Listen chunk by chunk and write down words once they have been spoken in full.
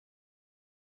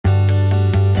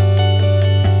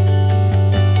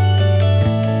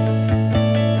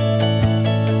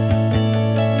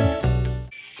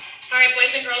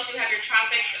your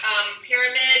traffic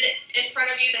pyramid in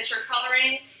front of you that you're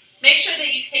coloring, make sure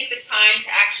that you take the time to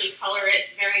actually color it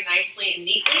very nicely and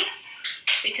neatly,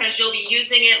 because you'll be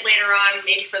using it later on,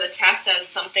 maybe for the test, as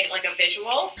something like a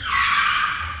visual.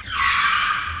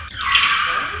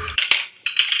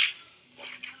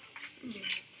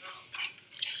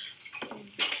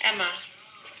 Emma,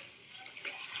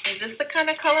 is this the kind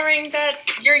of coloring that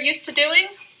you're used to doing?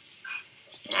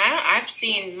 I've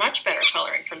seen much better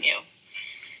coloring from you.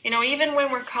 You know, even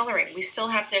when we're coloring, we still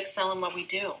have to excel in what we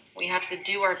do. We have to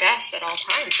do our best at all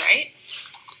times, right?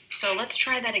 So let's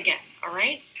try that again, all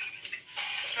right?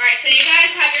 All right, so you guys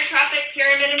have your traffic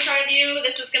pyramid in front of you.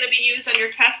 This is going to be used on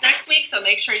your test next week, so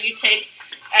make sure you take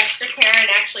extra care in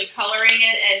actually coloring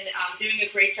it and doing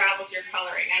a great job with your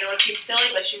coloring. I know it seems silly,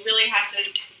 but you really have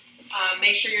to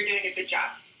make sure you're doing a good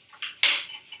job.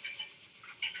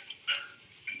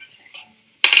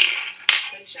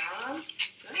 Okay. Good job.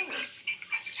 Good.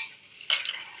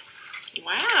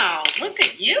 Wow, look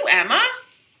at you, Emma.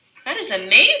 That is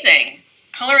amazing.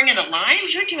 Coloring in the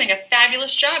lines, you're doing a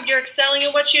fabulous job. You're excelling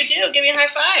at what you do. Give me a high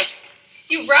five.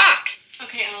 You rock.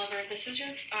 Okay, Oliver, this is your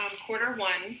quarter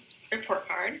one report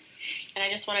card, and I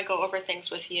just want to go over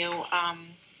things with you.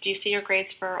 Do you see your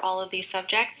grades for all of these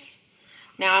subjects?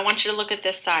 Now I want you to look at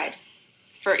this side.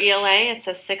 For ELA, it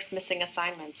says 6 missing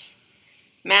assignments.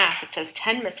 Math, it says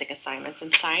 10 missing assignments.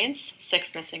 In science,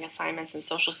 6 missing assignments. In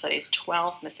social studies,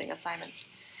 12 missing assignments.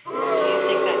 Do you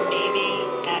think that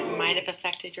maybe that might have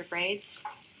affected your grades?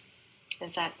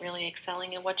 Is that really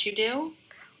excelling in what you do?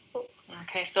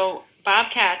 Okay, so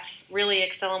Bobcats really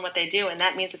excel in what they do, and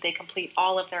that means that they complete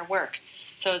all of their work.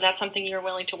 So is that something you're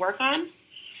willing to work on?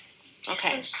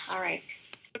 Okay, yes. All right.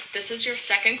 This is your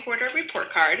second quarter report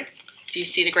card. Do you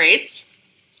see the grades?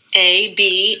 A,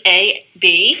 B, A,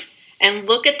 B. And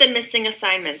look at the missing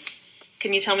assignments.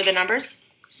 Can you tell me the numbers?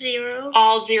 0.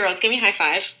 All zeros. Give me a high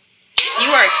five. You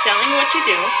are excelling in what you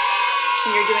do,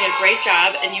 and you're doing a great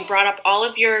job, and you brought up all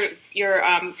of your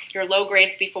low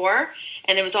grades before,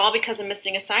 and it was all because of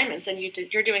missing assignments, and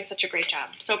you're doing such a great job.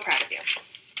 I'm so proud of you.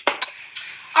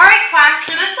 All right, class,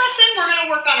 for this lesson, we're going to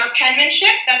work on our penmanship.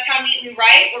 That's how neat we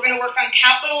write. We're going to work on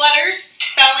capital letters,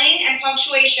 spelling, and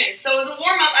punctuation. So as a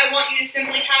warm-up, I want you to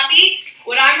simply copy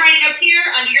what I'm writing up here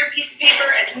onto your piece of paper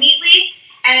as neatly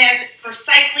and as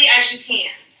precisely as you can.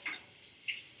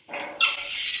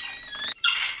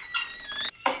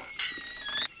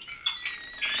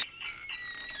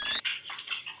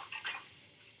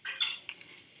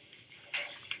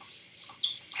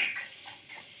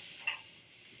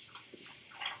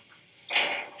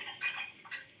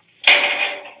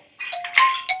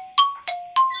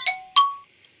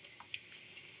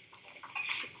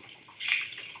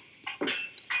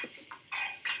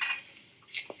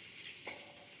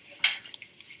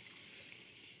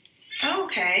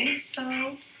 Okay,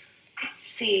 so let's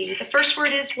see. The first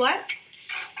word is what?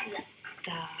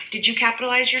 The. Did you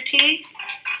capitalize your T?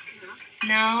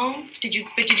 No. No. Did you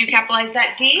capitalize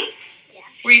that D? Yeah.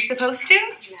 Were you supposed to?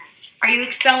 No. Are you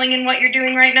excelling in what you're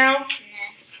doing right now?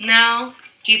 No. No.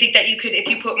 Do you think that you could, if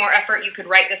you put more effort, you could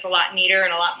write this a lot neater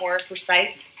and a lot more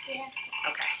precise? Yeah.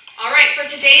 Okay. All right, for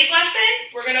today's lesson,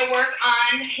 we're going to work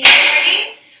on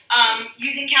handwriting,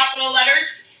 using capital letters,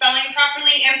 spelling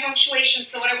properly, and punctuation.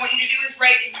 So what I want you to do is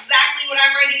write exactly what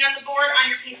I'm writing on the board on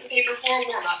your piece of paper for a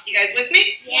warm-up. You guys with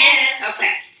me? Yes.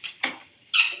 Okay.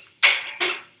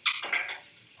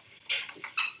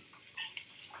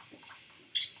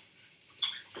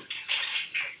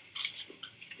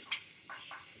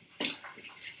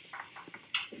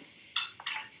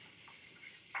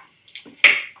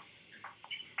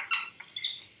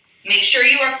 Make sure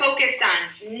you are focused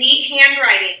on neat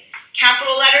handwriting.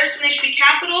 Capital letters when they should be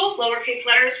capital, lowercase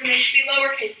letters when they should be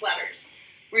lowercase letters.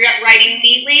 We're writing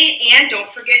neatly, and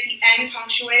don't forget the end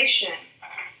punctuation.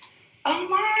 Oh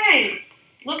my!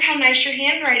 Look how nice your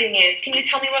handwriting is. Can you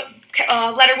tell me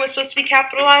what letter was supposed to be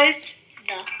capitalized?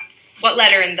 The. What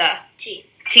letter in the? T.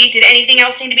 T. Did anything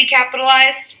else need to be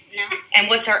capitalized? No. And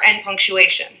what's our end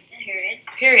punctuation? Period.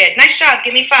 Period. Nice job.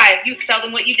 Give me 5. You excelled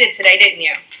in what you did today, didn't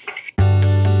you?